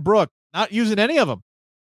 Tamina, Dana Brooke. Not using any of them.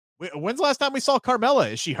 When's the last time we saw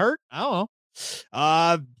Carmella? Is she hurt? I don't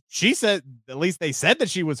know. She said, at least they said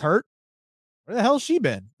that she was hurt. Where the hell's she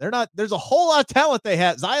been? There's a whole lot of talent they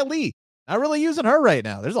had. Xia Li, not really using her right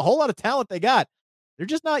now. There's a whole lot of talent they got. They're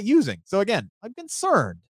just not using. So again, I'm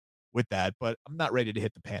concerned with that, but I'm not ready to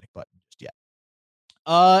hit the panic button just yet.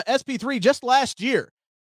 SP3, just last year,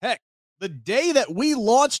 heck, the day that we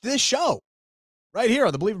launched this show, right here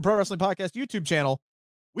on the Bleav in Pro Wrestling Podcast YouTube channel,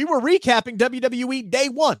 we were recapping WWE Day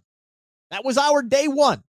 1. That was our Day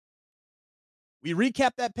 1. We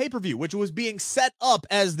recapped that pay-per-view, which was being set up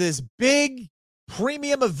as this big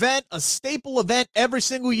premium event, a staple event every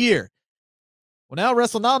single year. Well, now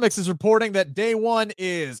WrestleNomics is reporting that Day 1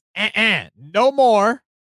 is no more,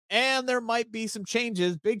 and there might be some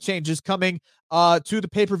changes, big changes coming to the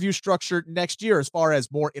pay-per-view structure next year, as far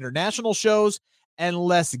as more international shows and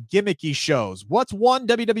less gimmicky shows. What's one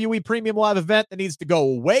WWE Premium Live event that needs to go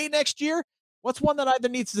away next year? What's one that either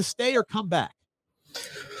needs to stay or come back?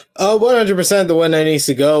 100% the one that needs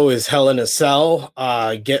to go is Hell in a Cell.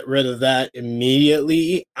 Get rid of that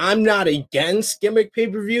immediately. I'm not against gimmick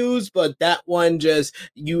pay-per-views, but that one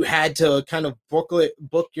you had to kind of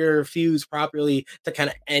book your feuds properly to kind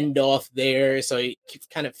of end off there, so it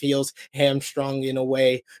kind of feels hamstrung in a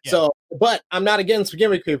way. Yeah. So, but I'm not against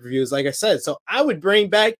gimmick pay-per-views, like I said. So I would bring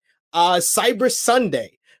back Cyber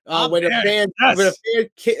Sunday. When a fan,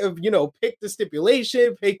 pick the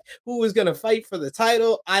stipulation, pick who was going to fight for the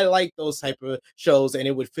title. I like those type of shows, and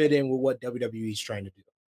it would fit in with what WWE is trying to do.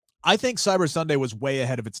 I think Cyber Sunday was way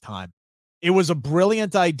ahead of its time. It was a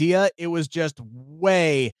brilliant idea. It was just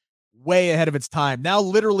way, way ahead of its time. Now,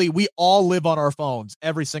 literally, we all live on our phones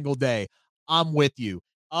every single day. I'm with you.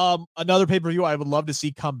 Another pay-per-view I would love to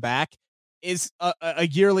see come back is a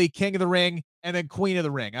yearly King of the Ring and then Queen of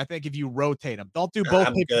the Ring. I think if you rotate them, don't do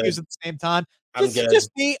both pay-per-views at the same time. Just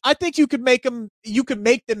me. I think you could make them. You could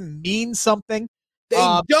make them mean something. They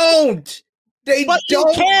don't. They but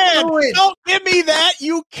don't. You can. Don't give me that.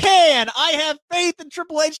 You can. I have faith in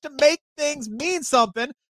Triple H to make things mean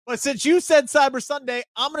something. But since you said Cyber Sunday,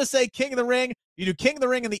 I'm going to say King of the Ring. You do King of the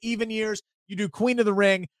Ring in the even years. You do Queen of the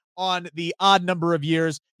Ring on the odd number of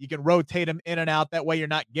years. You can rotate them in and out. That way you're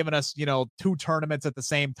not giving us, 2 tournaments at the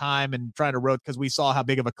same time and trying to rotate, because we saw how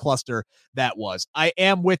big of a cluster that was. I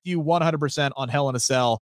am with you 100% on Hell in a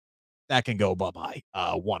Cell. That can go bye-bye.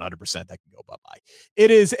 100% that can go bye-bye.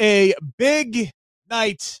 It is a big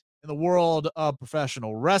night in the world of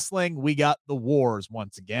professional wrestling. We got the Wars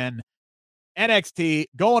once again. NXT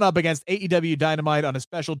going up against AEW Dynamite on a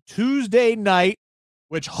special Tuesday night,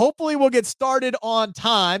 which hopefully will get started on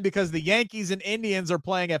time because the Yankees and Indians are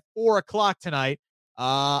playing at 4:00 tonight.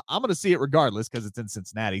 I'm going to see it regardless because it's in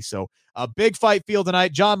Cincinnati. So a big fight field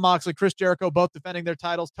tonight. Jon Moxley, Chris Jericho, both defending their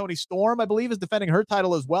titles. Toni Storm, I believe, is defending her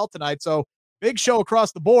title as well tonight. So big show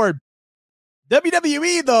across the board.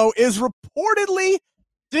 WWE, though, is reportedly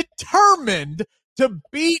determined to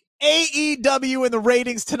beat AEW in the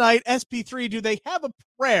ratings tonight. SP3, do they have a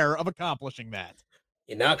prayer of accomplishing that?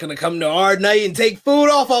 You're not going to come to our night and take food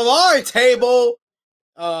off of our table.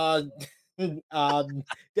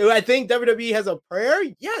 Do I think WWE has a prayer?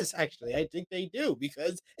 Yes, actually, I think they do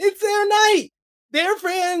because it's their night. Their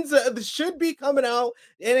fans should be coming out.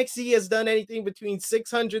 NXT has done anything between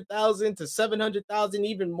 600,000 to 700,000,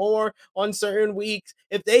 even more on certain weeks.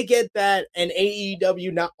 If they get that, and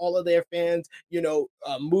AEW, not all of their fans,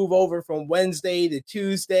 move over from Wednesday to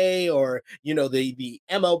Tuesday, or the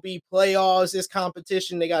MLB playoffs, this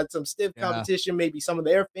competition, they got some stiff competition. Maybe some of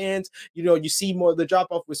their fans, you see more of the drop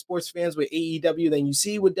off with sports fans with AEW than you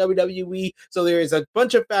see with WWE. So there is a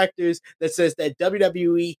bunch of factors that says that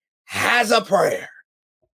WWE has a prayer.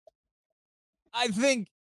 I think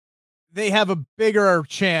they have a bigger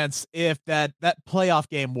chance if that playoff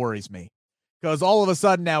game worries me. Because all of a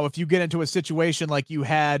sudden now, if you get into a situation like you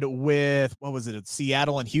had with, what was it,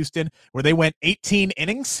 Seattle and Houston, where they went 18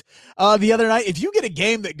 innings the other night, if you get a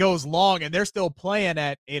game that goes long and they're still playing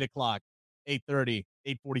at 8 o'clock, 8:30,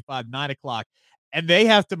 8:45, 9 o'clock, and they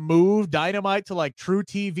have to move Dynamite to like True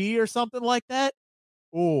TV or something like that,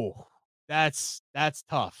 oh, that's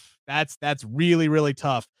tough. That's really, really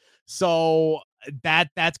tough. So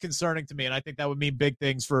that's concerning to me, and I think that would mean big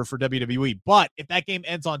things for WWE. But if that game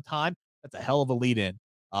ends on time, that's a hell of a lead-in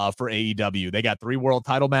for AEW. They got 3 world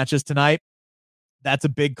title matches tonight. That's a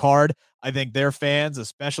big card. I think their fans,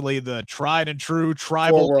 especially the tried and true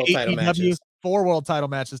tribal 4 world title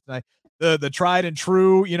matches tonight. The tried and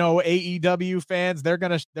true, AEW fans, they're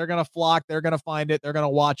gonna flock, they're gonna find it, they're gonna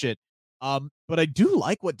watch it. But I do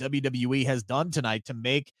like what WWE has done tonight to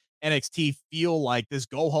make NXT feel like this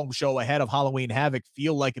go-home show ahead of Halloween Havoc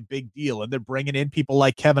feel like a big deal. And they're bringing in people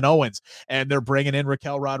like Kevin Owens, and they're bringing in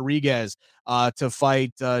Raquel Rodriguez to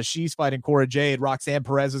fight. She's fighting Cora Jade. Roxanne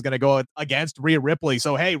Perez is going to go against Rhea Ripley.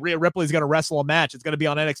 So, hey, Rhea Ripley's going to wrestle a match. It's going to be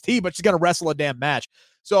on NXT, but she's going to wrestle a damn match.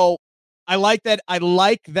 So I like that. I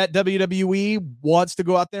like that WWE wants to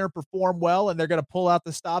go out there and perform well, and they're going to pull out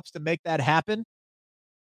the stops to make that happen.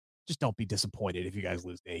 Just don't be disappointed if you guys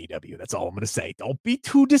lose to AEW. That's all I'm going to say. Don't be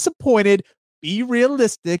too disappointed. Be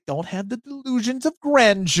realistic. Don't have the delusions of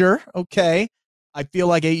grandeur, okay? I feel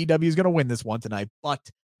like AEW is going to win this one tonight,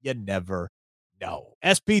 but you never know.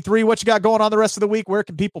 SP3, what you got going on the rest of the week? Where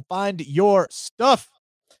can people find your stuff?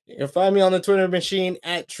 You can find me on the Twitter machine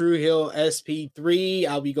at TrueHillSP3.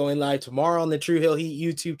 I'll be going live tomorrow on the True Hill Heat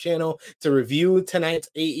YouTube channel to review tonight's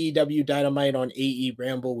AEW Dynamite on AE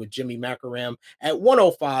Ramble with Jimmy Macaram at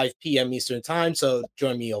 1:05 p.m. Eastern Time. So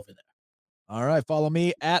join me over there. All right, follow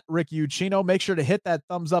me at Rick Ucchino. Make sure to hit that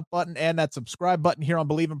thumbs up button and that subscribe button here on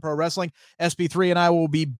Bleav in Pro Wrestling. SP3 and I will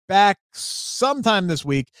be back sometime this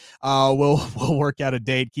week. We'll work out a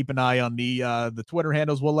date. Keep an eye on the Twitter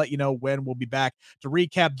handles. We'll let you know when we'll be back to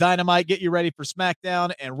recap Dynamite, get you ready for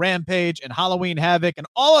SmackDown and Rampage and Halloween Havoc and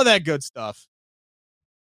all of that good stuff.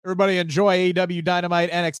 Everybody enjoy AEW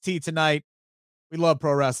Dynamite NXT tonight. We love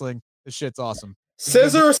pro wrestling. This shit's awesome.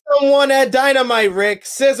 Scissor someone at Dynamite, Rick.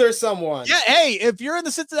 Scissor someone. Yeah, hey, if you're in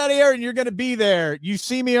the Cincinnati area and you're going to be there, you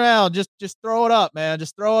see me around, just throw it up, man.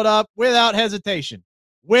 Just throw it up without hesitation.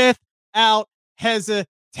 Without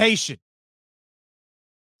hesitation.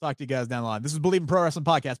 Talk to you guys down the line. This is Bleav in Pro Wrestling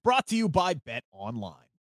Podcast, brought to you by Bet Online.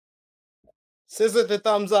 Scissor the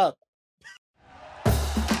thumbs up.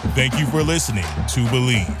 Thank you for listening to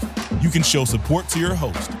Bleav. You can show support to your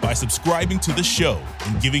host by subscribing to the show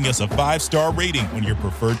and giving us a 5-star rating on your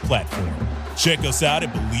preferred platform. Check us out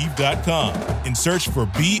at Bleav.com and search for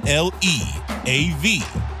BLEAV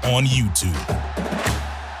on YouTube.